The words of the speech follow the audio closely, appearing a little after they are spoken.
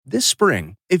This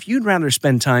spring, if you'd rather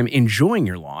spend time enjoying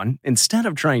your lawn instead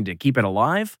of trying to keep it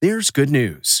alive, there's good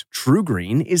news.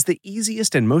 TruGreen is the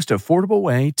easiest and most affordable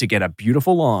way to get a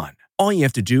beautiful lawn. All you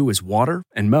have to do is water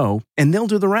and mow, and they'll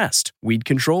do the rest. Weed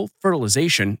control,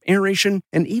 fertilization, aeration,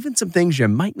 and even some things you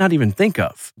might not even think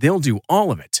of. They'll do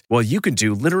all of it, while you can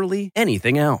do literally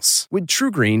anything else. With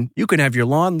TruGreen, you can have your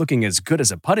lawn looking as good as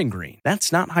a putting green.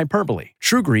 That's not hyperbole.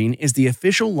 TruGreen is the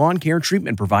official lawn care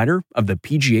treatment provider of the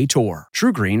PGA Tour.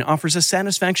 TruGreen offers a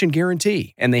satisfaction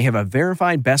guarantee, and they have a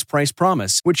verified best price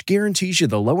promise, which guarantees you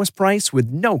the lowest price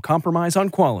with no compromise on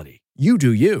quality. You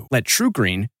do you. Let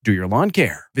TruGreen do your lawn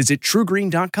care. Visit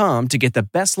TruGreen.com to get the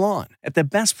best lawn at the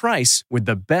best price with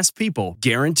the best people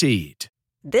guaranteed.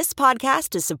 This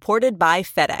podcast is supported by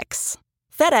FedEx.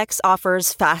 FedEx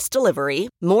offers fast delivery,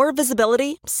 more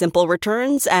visibility, simple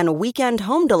returns, and weekend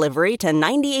home delivery to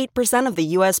 98% of the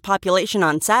U.S. population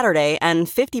on Saturday and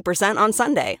 50% on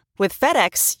Sunday. With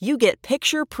FedEx, you get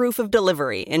picture proof of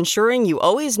delivery, ensuring you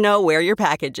always know where your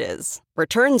package is.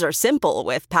 Returns are simple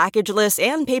with packageless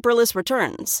and paperless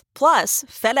returns. Plus,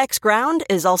 FedEx Ground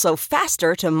is also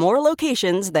faster to more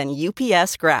locations than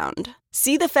UPS Ground.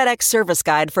 See the FedEx service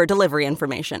guide for delivery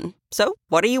information. So,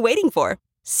 what are you waiting for?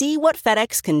 See what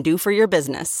FedEx can do for your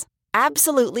business.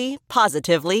 Absolutely,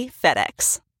 positively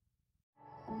FedEx.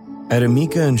 At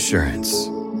Amica Insurance,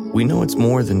 we know it's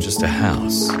more than just a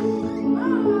house.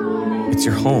 It's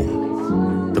your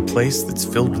home, the place that's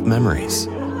filled with memories.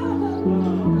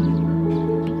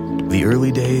 The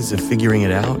early days of figuring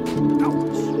it out,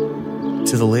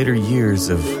 to the later years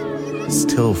of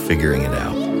still figuring it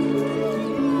out.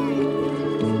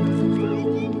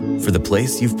 For the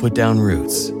place you've put down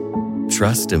roots,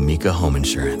 trust Amica Home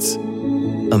Insurance.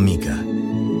 Amica,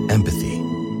 empathy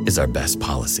is our best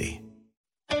policy.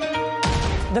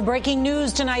 The breaking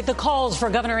news tonight, the calls for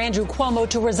Governor Andrew Cuomo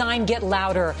to resign get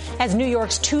louder as New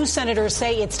York's two senators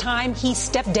say it's time he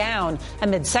stepped down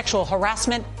amid sexual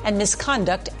harassment and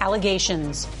misconduct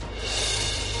allegations.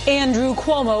 Andrew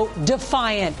Cuomo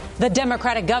defiant. The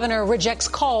Democratic governor rejects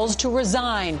calls to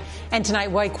resign. And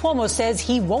tonight, why Cuomo says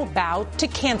he won't bow to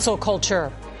cancel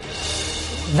culture.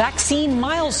 Vaccine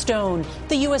milestone.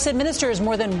 The U.S. administers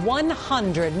more than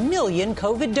 100 million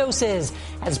COVID doses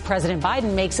as President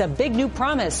Biden makes a big new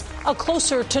promise, a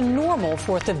closer to normal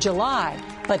 4th of July.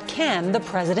 But can the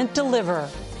president deliver?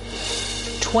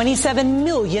 $27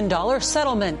 million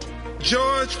settlement.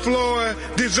 George Floyd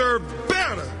deserved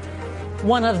better.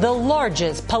 One of the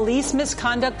largest police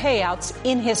misconduct payouts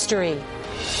in history.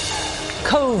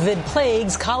 COVID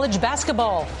plagues college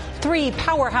basketball. 3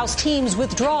 powerhouse teams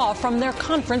withdraw from their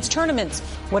conference tournaments.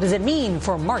 What does it mean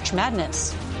for March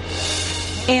Madness?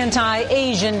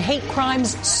 Anti-Asian hate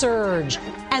crimes surge,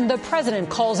 and the president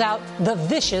calls out the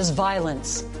vicious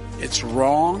violence. It's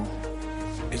wrong,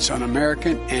 it's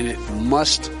un-American, and it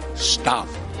must stop.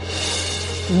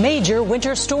 Major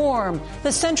winter storm.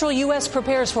 The central U.S.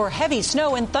 prepares for heavy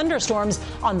snow and thunderstorms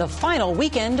on the final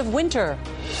weekend of winter.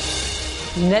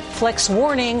 Netflix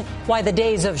warning why the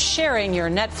days of sharing your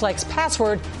Netflix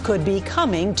password could be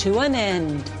coming to an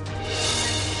end.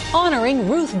 Honoring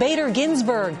Ruth Bader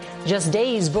Ginsburg just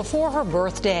days before her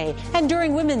birthday. And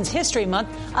during Women's History Month,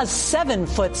 a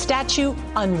 7-foot statue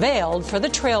unveiled for the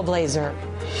Trailblazer.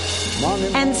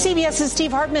 And CBS's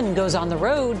Steve Hartman goes on the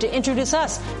road to introduce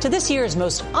us to this year's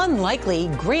most unlikely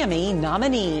Grammy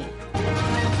nominee.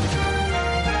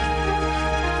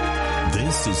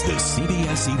 This is the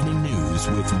CBS Evening News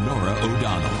with Norah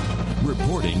O'Donnell,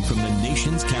 reporting from the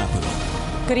nation's capital.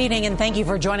 Good evening, and thank you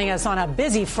for joining us on a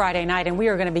busy Friday night. And we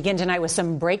are going to begin tonight with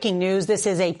some breaking news. This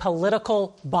is a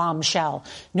political bombshell.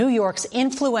 New York's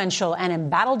influential and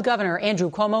embattled governor, Andrew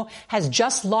Cuomo, has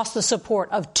just lost the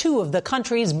support of 2 of the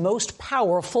country's most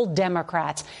powerful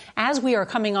Democrats. As we are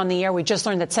coming on the air, we just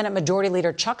learned that Senate Majority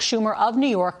Leader Chuck Schumer of New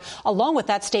York, along with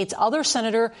that state's other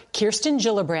Senator Kirsten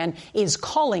Gillibrand, is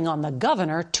calling on the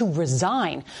governor to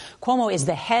resign. Cuomo is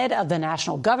the head of the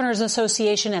National Governors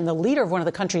Association and the leader of one of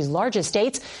the country's largest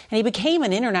states, and he became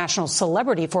an international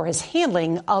celebrity for his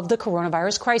handling of the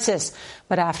coronavirus crisis.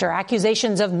 But after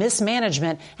accusations of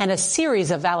mismanagement and a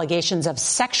series of allegations of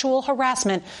sexual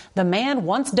harassment, the man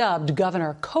once dubbed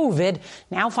Governor COVID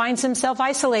now finds himself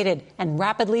isolated and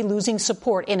rapidly losing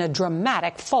support in a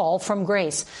dramatic fall from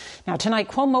grace. Now, tonight,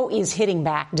 Cuomo is hitting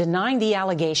back, denying the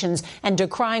allegations and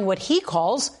decrying what he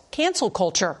calls cancel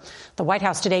culture. The White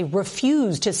House today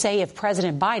refused to say if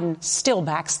President Biden still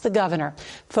backs the governor,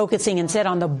 focusing instead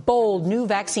on the bold new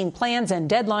vaccine plans and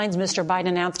deadlines Mr. Biden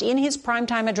announced in his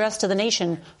primetime address to the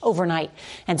nation overnight.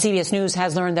 And CBS News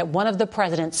has learned that one of the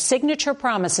president's signature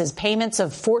promises, payments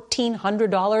of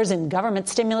 $1,400 in government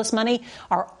stimulus money,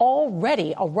 are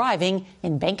already arriving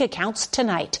in bank accounts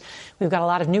tonight. We've got a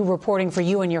lot of new reporting for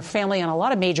you and your family on a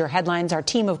lot of major headlines. Our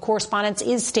team of correspondents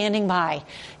is standing by.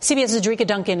 CBS's Jerika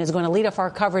Duncan is going to lead off our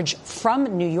coverage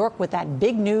from New York with that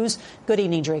big news. Good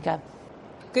evening, Jerika.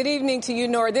 Good evening to you,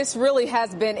 Nora. This really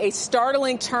has been a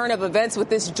startling turn of events with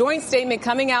this joint statement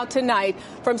coming out tonight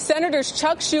from Senators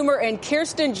Chuck Schumer and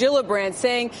Kirsten Gillibrand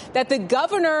saying that the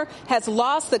governor has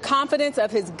lost the confidence of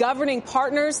his governing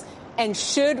partners and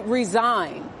should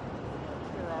resign.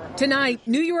 Tonight,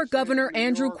 New York Governor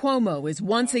Andrew Cuomo is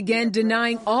once again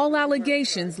denying all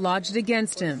allegations lodged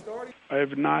against him. I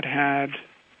have not had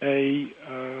a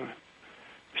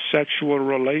sexual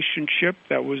relationship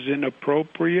that was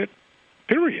inappropriate,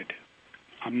 period.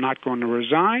 I'm not going to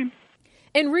resign.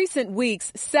 In recent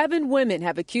weeks, 7 women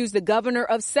have accused the governor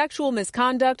of sexual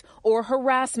misconduct or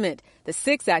harassment. The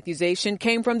 6th accusation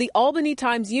came from the Albany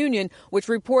Times-Union, which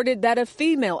reported that a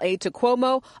female aide to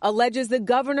Cuomo alleges the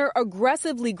governor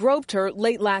aggressively groped her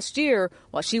late last year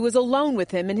while she was alone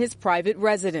with him in his private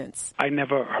residence. I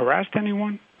never harassed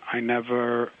anyone. I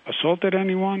never assaulted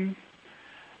anyone.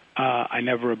 I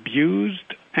never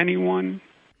abused anyone.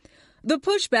 The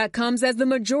pushback comes as the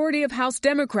majority of House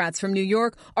Democrats from New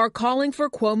York are calling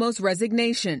for Cuomo's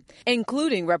resignation,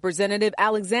 including Representative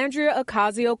Alexandria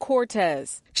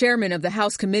Ocasio-Cortez. Chairman of the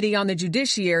House Committee on the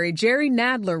Judiciary, Jerry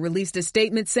Nadler, released a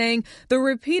statement saying the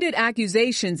repeated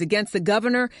accusations against the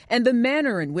governor and the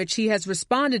manner in which he has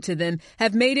responded to them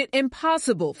have made it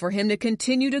impossible for him to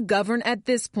continue to govern at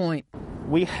this point.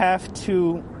 We have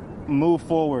to move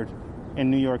forward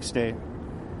in New York State.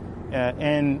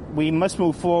 And we must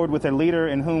move forward with a leader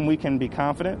in whom we can be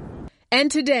confident.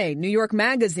 And today, New York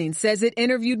Magazine says it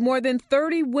interviewed more than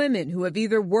 30 women who have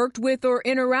either worked with or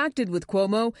interacted with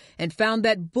Cuomo and found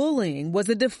that bullying was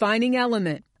a defining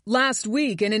element. Last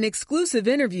week, in an exclusive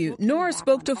interview, Nora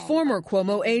spoke to former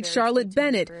Cuomo aide Charlotte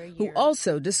Bennett, who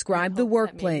also described the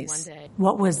workplace.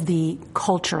 What was the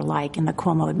culture like in the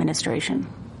Cuomo administration?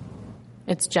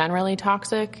 It's generally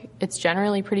toxic. It's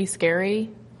generally pretty scary.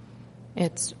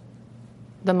 It's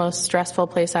the most stressful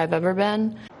place I've ever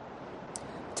been.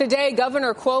 Today,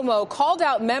 Governor Cuomo called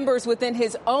out members within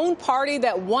his own party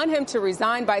that want him to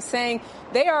resign by saying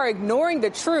they are ignoring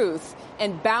the truth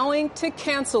and bowing to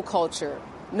cancel culture.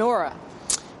 Nora.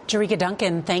 Jerika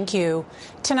Duncan, thank you.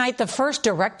 Tonight, the first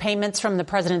direct payments from the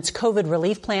president's COVID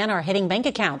relief plan are hitting bank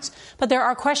accounts. But there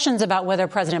are questions about whether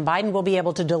President Biden will be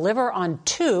able to deliver on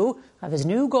 2 of his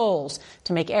new goals: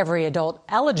 to make every adult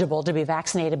eligible to be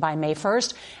vaccinated by May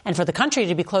 1st and for the country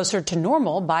to be closer to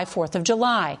normal by 4th of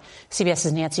July.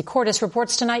 CBS's Nancy Cordes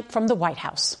reports tonight from the White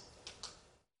House.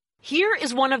 Here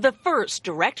is one of the first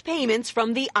direct payments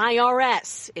from the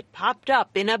IRS. It popped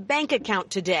up in a bank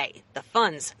account today. The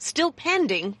funds still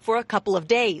pending for a couple of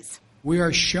days. We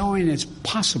are showing it's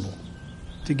possible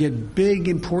to get big,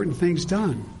 important things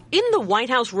done. In the White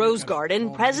House Rose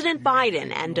Garden, President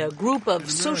Biden and a group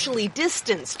of socially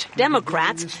distanced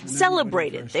Democrats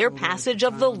celebrated their passage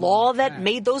of the law that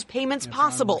made those payments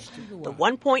possible, the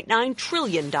 $1.9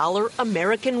 trillion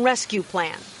American Rescue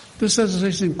Plan. This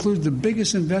legislation includes the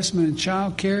biggest investment in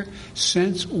child care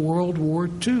since World War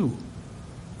II.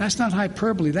 That's not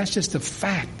hyperbole. That's just a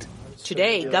fact.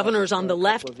 Today, governors on the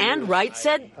left and right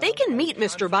said they can meet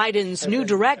Mr. Biden's new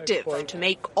directive to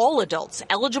make all adults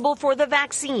eligible for the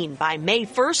vaccine by May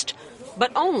 1st,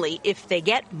 but only if they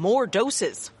get more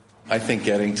doses. I think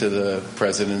getting to the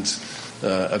president's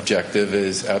objective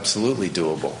is absolutely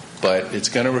doable, but it's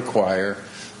going to require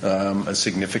a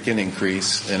significant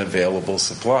increase in available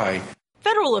supply.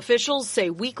 Federal officials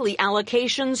say weekly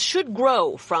allocations should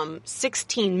grow from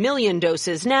 16 million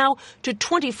doses now to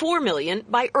 24 million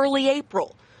by early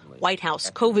April. White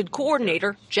House COVID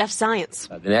coordinator Jeff Zients.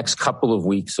 The next couple of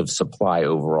weeks of supply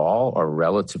overall are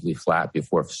relatively flat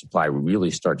before supply really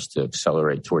starts to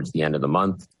accelerate towards the end of the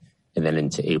month and then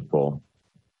into April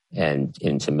and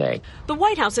into May. The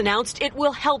White House announced it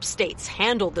will help states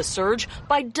handle the surge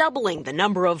by doubling the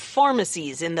number of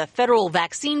pharmacies in the federal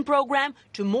vaccine program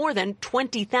to more than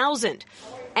 20,000,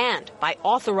 and by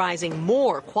authorizing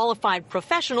more qualified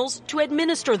professionals to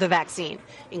administer the vaccine,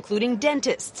 including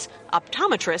dentists,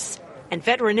 optometrists, and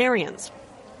veterinarians.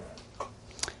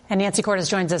 And Nancy Cordes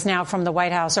joins us now from the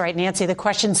White House. All right, Nancy, the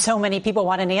question so many people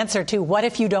want an answer to: what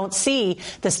if you don't see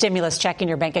the stimulus check in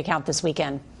your bank account this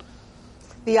weekend?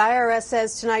 The IRS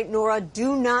says tonight, Nora,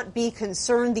 do not be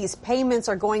concerned. These payments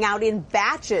are going out in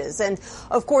batches. And,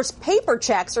 of course, paper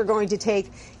checks are going to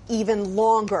take even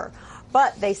longer.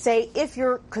 But they say if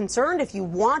you're concerned, if you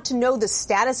want to know the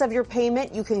status of your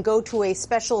payment, you can go to a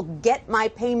special Get My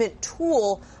Payment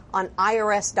tool on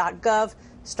irs.gov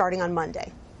starting on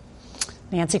Monday.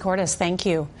 Nancy Cordes, thank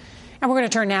you. And we're going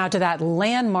to turn now to that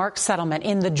landmark settlement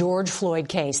in the George Floyd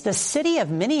case. The city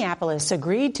of Minneapolis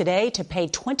agreed today to pay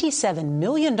 $27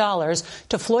 million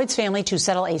to Floyd's family to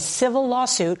settle a civil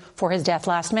lawsuit for his death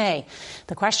last May.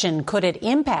 The question, could it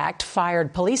impact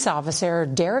fired police officer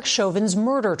Derek Chauvin's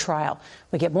murder trial?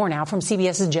 We get more now from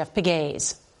CBS's Jeff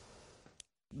Pegues.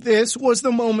 This was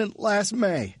the moment last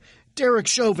May. Derek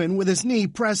Chauvin with his knee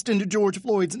pressed into George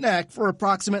Floyd's neck for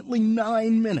approximately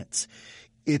 9 minutes.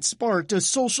 It sparked a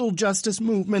social justice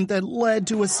movement that led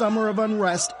to a summer of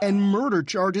unrest and murder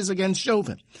charges against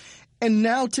Chauvin. And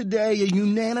now today, a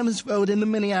unanimous vote in the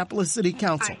Minneapolis City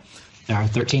Council. There are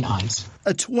 13 ayes.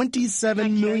 A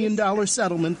 $27 million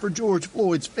settlement for George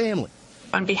Floyd's family.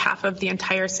 On behalf of the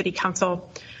entire City Council,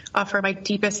 offer my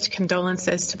deepest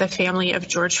condolences to the family of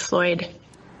George Floyd.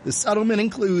 The settlement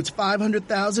includes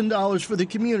 $500,000 for the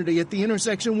community at the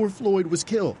intersection where Floyd was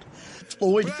killed.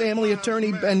 Floyd family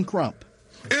attorney Ben Crump.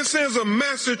 It sends a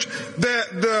message that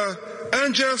the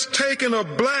unjust taking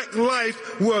of black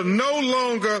life will no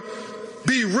longer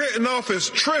be written off as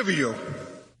trivial.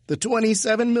 The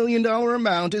 $27 million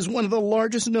amount is one of the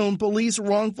largest known police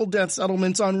wrongful death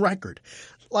settlements on record.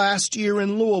 Last year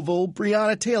in Louisville,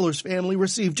 Breonna Taylor's family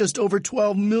received just over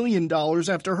 $12 million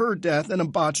after her death in a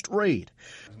botched raid.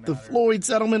 The Floyd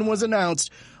settlement was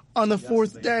announced on the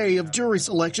fourth day of jury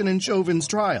selection in Chauvin's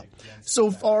trial.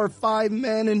 So far, 5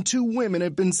 men and 2 women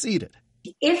have been seated.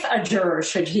 If a juror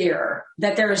should hear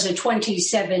that there is a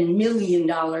 $27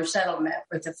 million settlement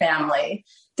with the family,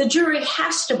 the jury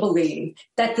has to believe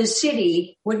that the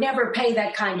city would never pay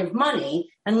that kind of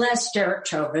money unless Derek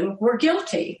Chauvin were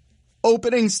guilty.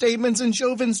 Opening statements in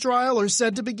Chauvin's trial are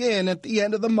set to begin at the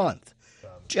end of the month.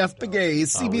 Jeff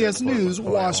Pegues, CBS News,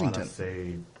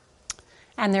 Washington.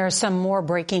 And there is some more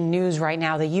breaking news right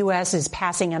now. The U.S. is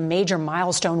passing a major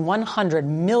milestone, 100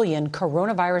 million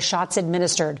coronavirus shots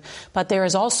administered. But there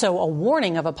is also a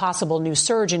warning of a possible new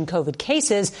surge in COVID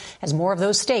cases as more of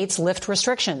those states lift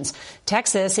restrictions.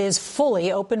 Texas is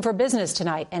fully open for business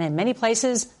tonight, and in many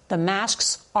places, the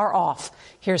masks are off.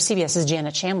 Here's CBS's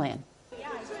Janet Shamlian.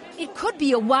 It could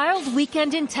be a wild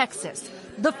weekend in Texas,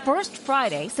 the first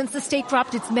Friday since the state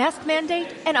dropped its mask mandate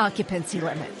and occupancy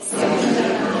limits.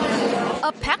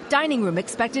 A packed dining room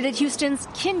expected at Houston's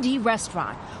Kindy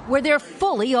restaurant, where they're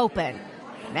fully open.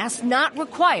 Masks not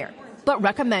required, but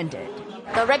recommended.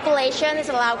 The regulations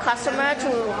allow customers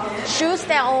to choose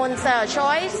their own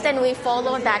choice, then we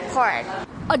follow that part.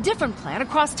 A different plan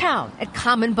across town at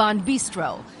Common Bond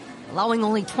Bistro, allowing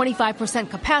only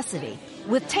 25% capacity,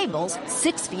 with tables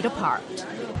 6 feet apart.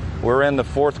 We're in the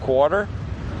fourth quarter.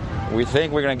 We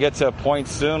think we're going to get to a point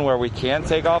soon where we can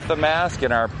take off the mask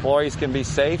and our employees can be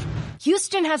safe.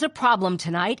 Houston has a problem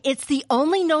tonight. It's the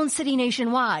only known city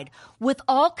nationwide with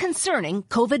all concerning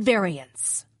COVID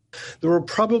variants. There will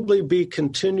probably be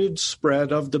continued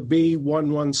spread of the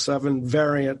B.1.1.7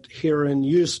 variant here in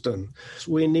Houston.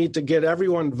 We need to get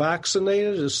everyone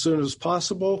vaccinated as soon as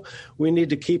possible. We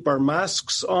need to keep our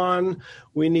masks on.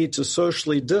 We need to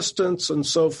socially distance and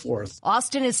so forth.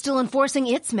 Austin is still enforcing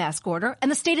its mask order,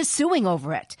 and the state is suing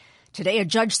over it. Today, a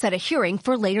judge set a hearing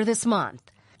for later this month.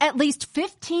 At least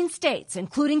 15 states,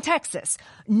 including Texas,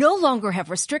 no longer have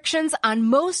restrictions on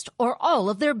most or all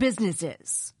of their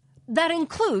businesses. That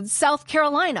includes South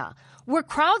Carolina, where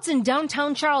crowds in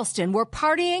downtown Charleston were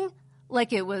partying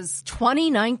like it was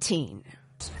 2019.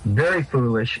 Very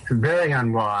foolish, very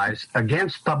unwise,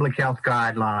 against public health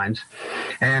guidelines,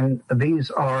 and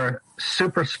these are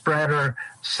super spreader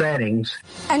settings.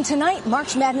 And tonight,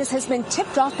 March Madness has been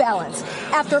tipped off balance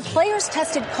after players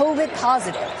tested COVID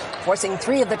positive, forcing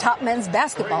 3 of the top men's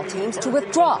basketball teams to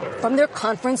withdraw from their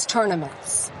conference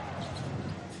tournaments.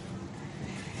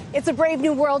 It's a brave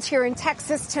new world here in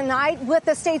Texas tonight with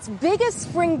the state's biggest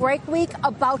spring break week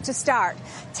about to start.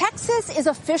 Texas is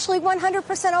officially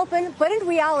 100% open, but in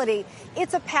reality,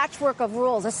 it's a patchwork of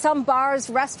rules as some bars,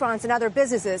 restaurants, and other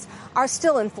businesses are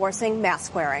still enforcing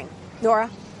mask wearing. Nora?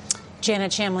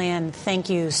 Janet Shamlian, thank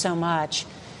you so much.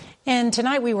 And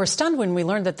tonight we were stunned when we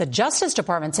learned that the Justice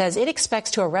Department says it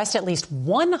expects to arrest at least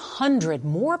 100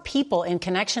 more people in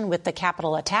connection with the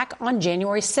Capitol attack on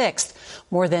January 6th.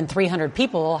 More than 300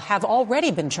 people have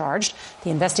already been charged. The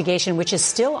investigation, which is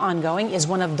still ongoing, is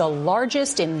one of the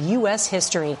largest in U.S.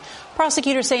 history.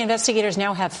 Prosecutors say investigators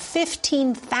now have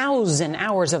 15,000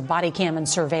 hours of body cam and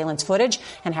surveillance footage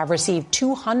and have received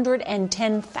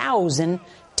 210,000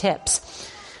 tips.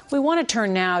 We want to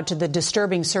turn now to the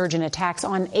disturbing surge in attacks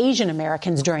on Asian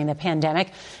Americans during the pandemic.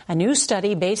 A new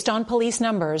study based on police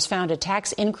numbers found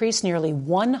attacks increased nearly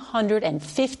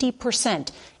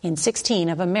 150% in 16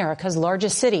 of America's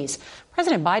largest cities.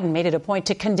 President Biden made it a point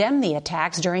to condemn the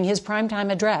attacks during his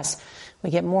primetime address. We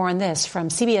get more on this from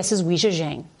CBS's Weijia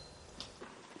Zhang.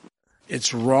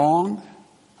 It's wrong,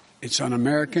 it's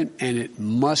un-American, and it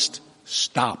must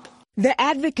stop. The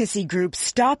advocacy group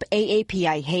Stop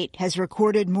AAPI Hate has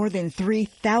recorded more than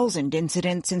 3,000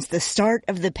 incidents since the start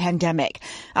of the pandemic.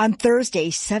 On Thursday,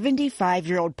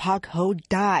 75-year-old Pak Ho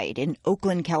died in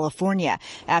Oakland, California,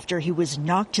 after he was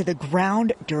knocked to the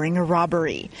ground during a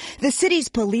robbery. The city's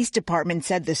police department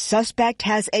said the suspect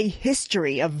has a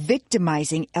history of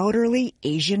victimizing elderly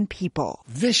Asian people.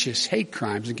 Vicious hate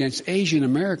crimes against Asian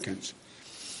Americans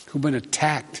who've been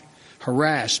attacked,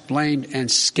 harassed, blamed, and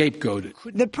scapegoated.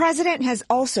 The president has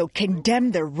also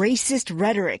condemned the racist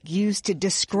rhetoric used to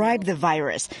describe the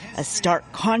virus, a stark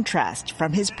contrast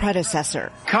from his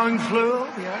predecessor. Kung flu,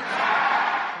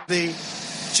 the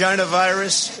China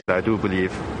virus. I do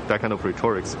believe that kind of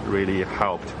rhetoric really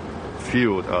helped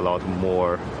fuel a lot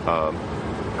more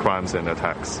crimes and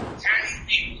attacks.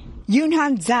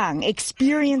 Yunhan Zhang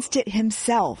experienced it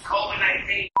himself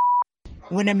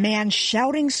when a man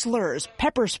shouting slurs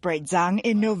pepper-sprayed Zhang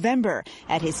in November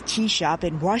at his tea shop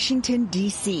in Washington,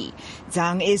 D.C.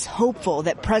 Zhang is hopeful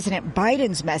that President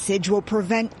Biden's message will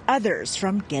prevent others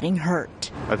from getting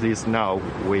hurt. At least now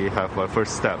we have a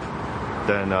first step.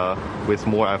 Then with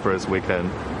more efforts, we can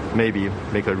maybe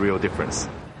make a real difference.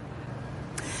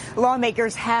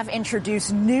 Lawmakers have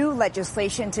introduced new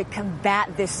legislation to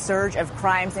combat this surge of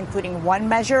crimes, including one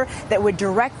measure that would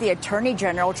direct the Attorney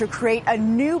General to create a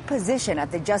new position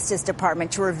at the Justice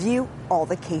Department to review all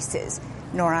the cases.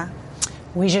 Nora?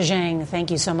 Weijia Zhang, thank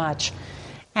you so much.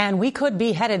 And we could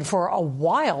be headed for a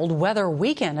wild weather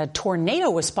weekend. A tornado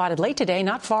was spotted late today,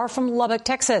 not far from Lubbock,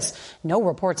 Texas. No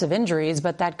reports of injuries,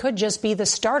 but that could just be the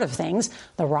start of things.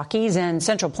 The Rockies and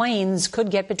Central Plains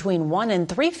could get between 1 and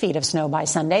 3 feet of snow by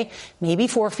Sunday, maybe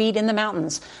 4 feet in the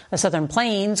mountains. The Southern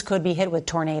Plains could be hit with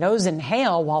tornadoes and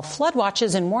hail, while flood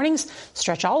watches and warnings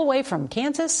stretch all the way from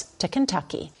Kansas to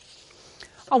Kentucky.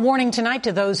 A warning tonight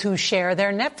to those who share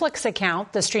their Netflix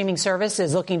account. The streaming service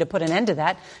is looking to put an end to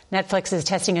that. Netflix is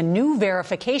testing a new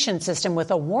verification system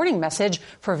with a warning message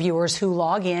for viewers who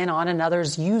log in on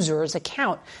another's user's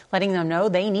account, letting them know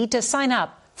they need to sign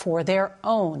up for their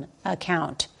own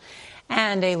account.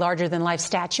 And a larger-than-life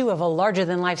statue of a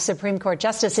larger-than-life Supreme Court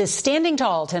justice is standing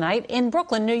tall tonight in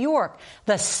Brooklyn, New York.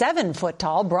 The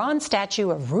 7-foot-tall bronze statue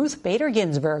of Ruth Bader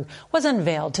Ginsburg was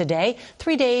unveiled today,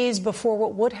 3 days before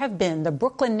what would have been the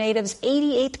Brooklyn native's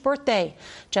 88th birthday.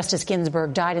 Justice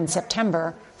Ginsburg died in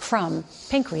September from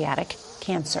pancreatic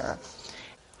cancer.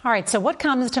 All right, so what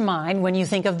comes to mind when you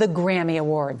think of the Grammy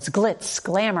Awards? Glitz,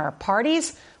 glamour,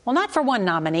 parties? Well, not for one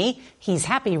nominee. He's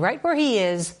happy right where he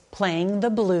is, playing the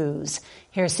blues.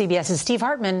 Here's CBS's Steve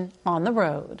Hartman on the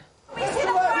road.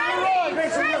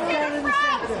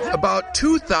 About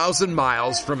 2,000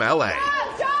 miles from L.A.,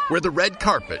 where the red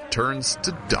carpet turns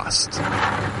to dust,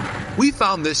 we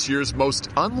found this year's most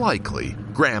unlikely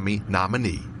Grammy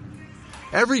nominee.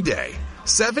 Every day,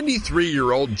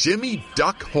 73-year-old Jimmy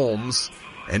Duck Holmes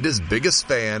and his biggest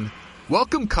fan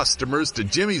welcome customers to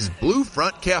Jimmy's Blue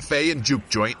Front Cafe and Juke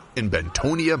Joint in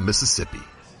Bentonia, Mississippi.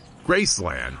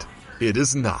 Graceland, it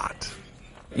is not.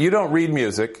 You don't read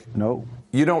music. No.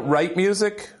 You don't write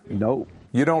music. No.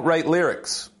 You don't write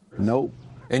lyrics. No.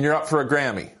 And you're up for a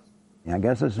Grammy. I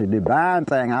guess it's a divine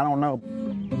thing. I don't know.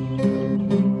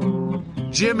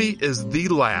 Jimmy is the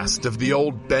last of the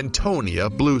old Bentonia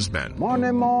bluesmen.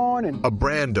 Morning, morning. A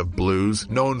brand of blues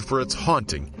known for its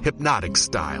haunting, hypnotic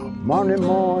style. Morning,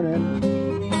 morning.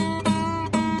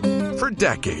 For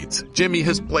decades, Jimmy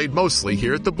has played mostly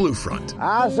here at the Blue Front.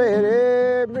 I said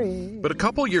every. But a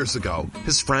couple years ago,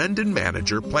 his friend and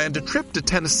manager planned a trip to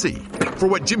Tennessee for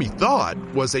what Jimmy thought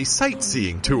was a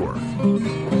sightseeing tour.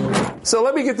 So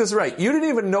let me get this right. You didn't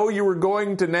even know you were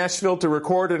going to Nashville to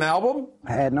record an album?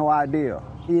 I had no idea.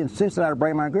 He insisted I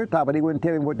bring my guitar, but he wouldn't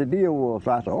tell me what the deal was.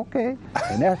 So I said, okay.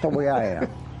 And that's the way I am.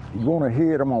 You're going to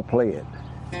hear it, I'm going to play it.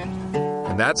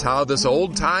 And that's how this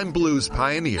old-time blues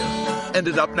pioneer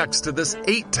ended up next to this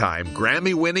 8-time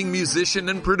Grammy-winning musician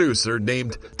and producer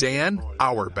named Dan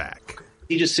Auerbach.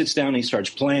 He just sits down and he starts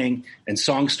playing, and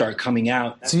songs start coming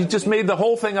out. So you just made the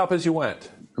whole thing up as you went?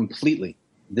 Completely.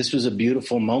 This was a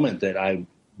beautiful moment that I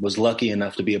was lucky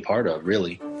enough to be a part of,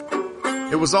 really.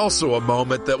 It was also a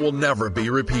moment that will never be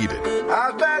repeated.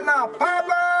 How's that now,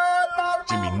 Papa?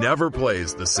 Jimmy never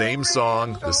plays the same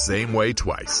song the same way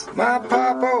twice. My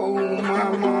papa,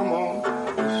 my mama.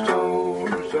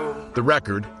 The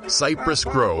record, Cypress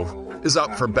Grove, is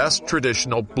up for Best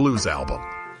Traditional Blues Album.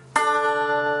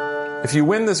 If you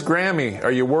win this Grammy,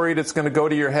 are you worried it's going to go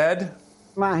to your head?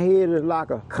 My head is like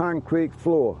a concrete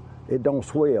floor. It don't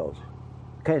swell.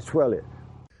 Can't swell it.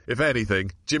 If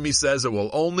anything, Jimmy says it will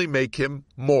only make him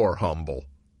more humble.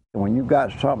 When you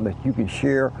got something that you can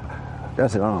share,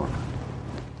 that's an honor.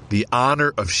 The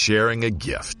honor of sharing a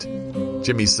gift.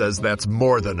 Jimmy says that's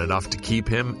more than enough to keep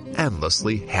him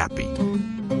endlessly happy.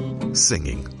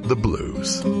 Singing the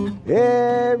blues.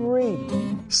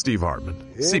 Steve Hartman,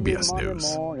 CBS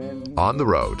News. On the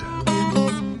road.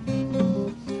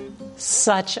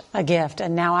 Such a gift.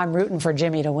 And now I'm rooting for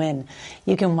Jimmy to win.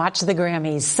 You can watch the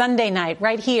Grammys Sunday night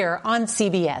right here on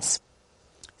CBS.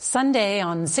 Sunday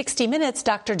on 60 Minutes,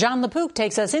 Dr. John LaPook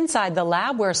takes us inside the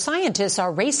lab where scientists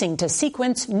are racing to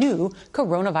sequence new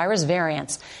coronavirus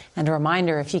variants. And a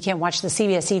reminder, if you can't watch the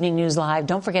CBS Evening News live,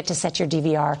 don't forget to set your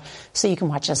DVR so you can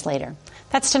watch us later.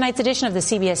 That's tonight's edition of the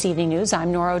CBS Evening News.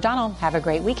 I'm Norah O'Donnell. Have a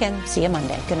great weekend. See you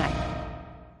Monday. Good night.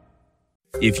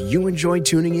 If you enjoy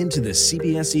tuning in to the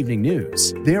CBS Evening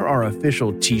News, there are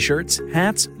official t-shirts,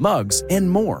 hats, mugs, and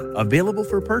more available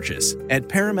for purchase at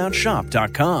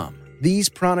ParamountShop.com. These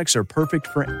products are perfect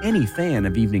for any fan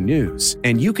of evening news,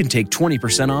 and you can take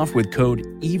 20% off with code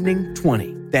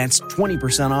EVENING20. That's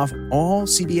 20% off all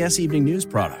CBS Evening News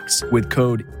products with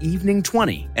code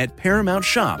EVENING20 at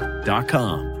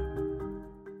ParamountShop.com.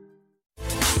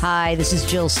 Hi, this is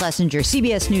Jill Schlesinger,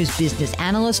 CBS News business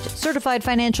analyst, certified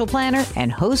financial planner,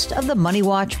 and host of the Money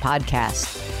Watch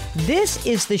podcast. This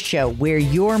is the show where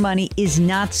your money is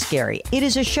not scary. It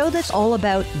is a show that's all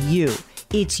about you.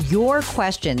 It's your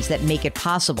questions that make it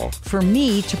possible for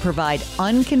me to provide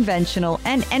unconventional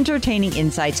and entertaining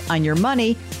insights on your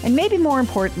money, and maybe more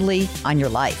importantly, on your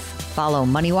life. Follow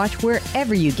Money Watch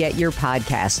wherever you get your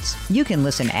podcasts. You can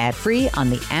listen ad-free on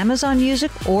the Amazon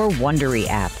Music or Wondery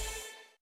app.